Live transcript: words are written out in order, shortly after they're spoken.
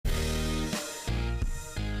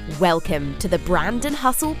Welcome to the Brand and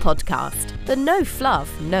Hustle podcast, the no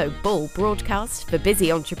fluff, no bull broadcast for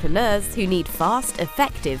busy entrepreneurs who need fast,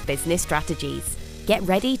 effective business strategies. Get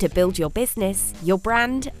ready to build your business, your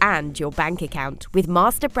brand, and your bank account with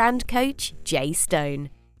Master Brand Coach Jay Stone.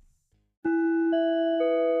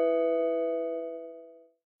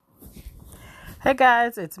 Hey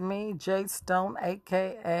guys, it's me, Jay Stone,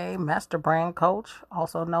 aka Master Brand Coach,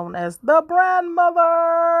 also known as the Brand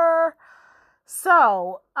Mother.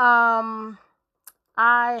 So,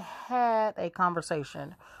 I had a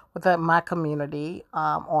conversation with my community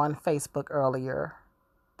on Facebook earlier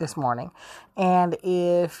this morning. And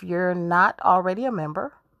if you're not already a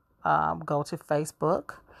member, go to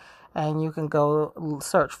Facebook and you can go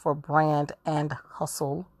search for Brand and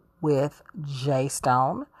Hustle with Jay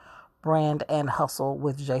Stone. Brand and Hustle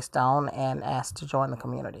with Jay Stone, and ask to join the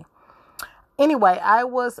community. Anyway, I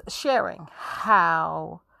was sharing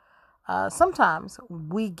how sometimes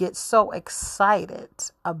we get so excited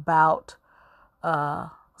about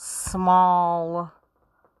small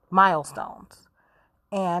milestones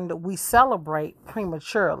and we celebrate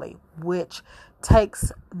prematurely, which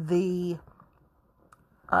takes the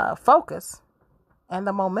focus and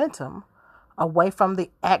the momentum away from the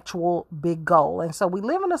actual big goal. And so we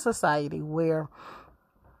live in a society where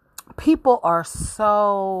people are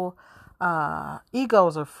so,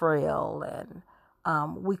 egos are frail, and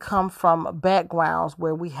we come from backgrounds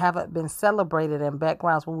where we haven't been celebrated, and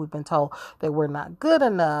backgrounds where we've been told that we're not good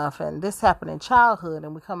enough, and this happened in childhood,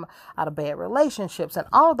 and we come out of bad relationships and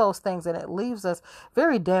all of those things, and it leaves us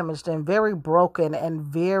very damaged and very broken and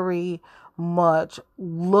very much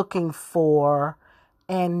looking for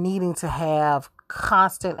and needing to have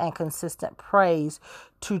constant and consistent praise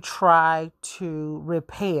to try to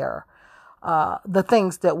repair the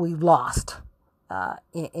things that we lost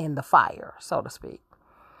in the fire, so to speak.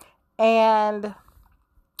 And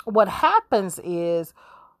what happens is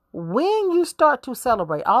when you start to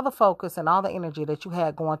celebrate, all the focus and all the energy that you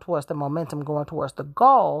had going towards the momentum, going towards the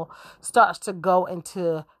goal, starts to go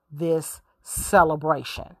into this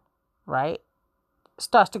celebration, right?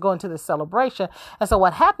 Starts to go into the celebration. And so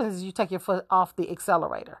what happens is you take your foot off the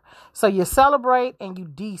accelerator. So you celebrate and you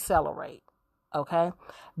decelerate. Okay.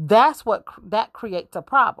 That creates a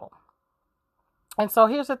problem. And so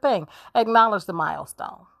here's the thing. Acknowledge the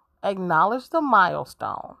milestone. Acknowledge the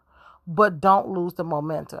milestone, but don't lose the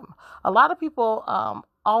momentum. A lot of people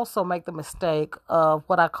also make the mistake of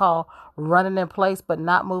what I call running in place but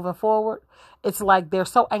not moving forward. It's like they're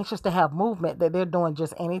so anxious to have movement that they're doing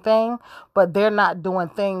just anything, but they're not doing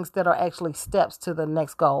things that are actually steps to the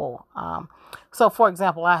next goal. So, for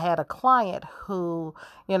example, I had a client who,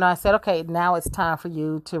 I said, okay, now it's time for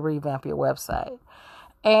you to revamp your website.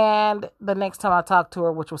 And the next time I talked to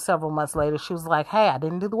her, which was several months later, she was like, hey, I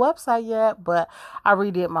didn't do the website yet, but I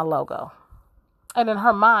redid my logo. And in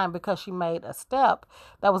her mind, because she made a step,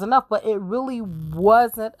 that was enough. But it really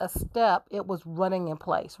wasn't a step. It was running in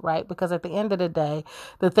place, right? Because at the end of the day,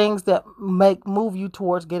 the things that move you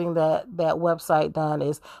towards getting that website done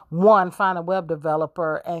is, one, find a web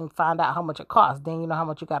developer and find out how much it costs. Then you know how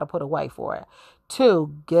much you got to put away for it.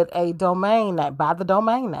 2, get a domain name, buy the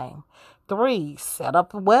domain name. 3, set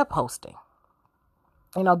up web hosting.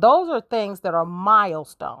 Those are things that are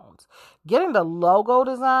milestones. Getting the logo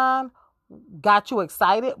design got you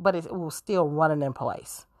excited, but it was still running in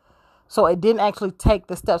place. So it didn't actually take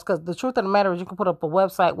the steps, because the truth of the matter is you can put up a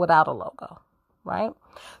website without a logo, right?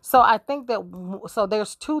 So I think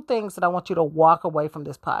there's 2 things that I want you to walk away from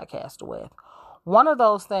this podcast with. One of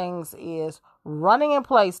those things is running in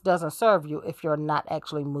place doesn't serve you if you're not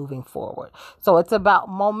actually moving forward. So it's about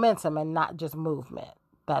momentum and not just movement.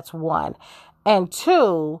 That's 1. And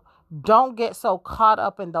 2, don't get so caught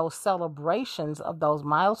up in those celebrations of those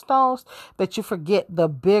milestones that you forget the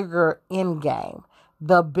bigger end game,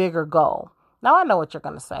 the bigger goal. Now, I know what you're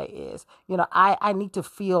going to say is, I need to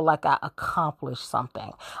feel like I accomplished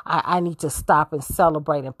something. I need to stop and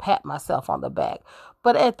celebrate and pat myself on the back.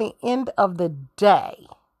 But at the end of the day,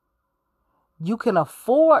 you can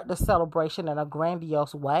afford the celebration in a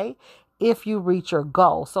grandiose way if you reach your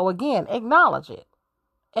goal. So again, acknowledge it.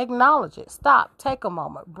 Acknowledge it. Stop. Take a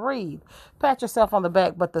moment. Breathe. Pat yourself on the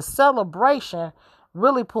back. But the celebration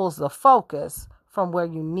really pulls the focus from where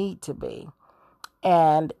you need to be.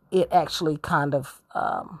 And it actually kind of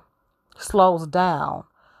slows down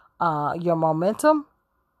your momentum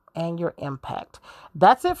and your impact.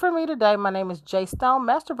 That's it for me today. My name is Jay Stone,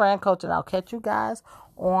 Master Brand Coach, and I'll catch you guys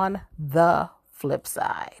on the flip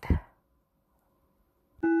side.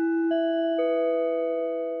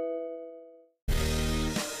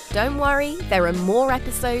 Don't worry, there are more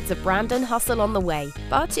episodes of Brand and Hustle on the way.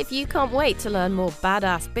 But if you can't wait to learn more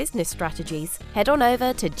badass business strategies, head on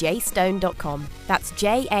over to jaistone.com. That's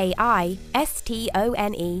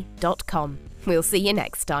JAISTONE.com. We'll see you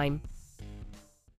next time.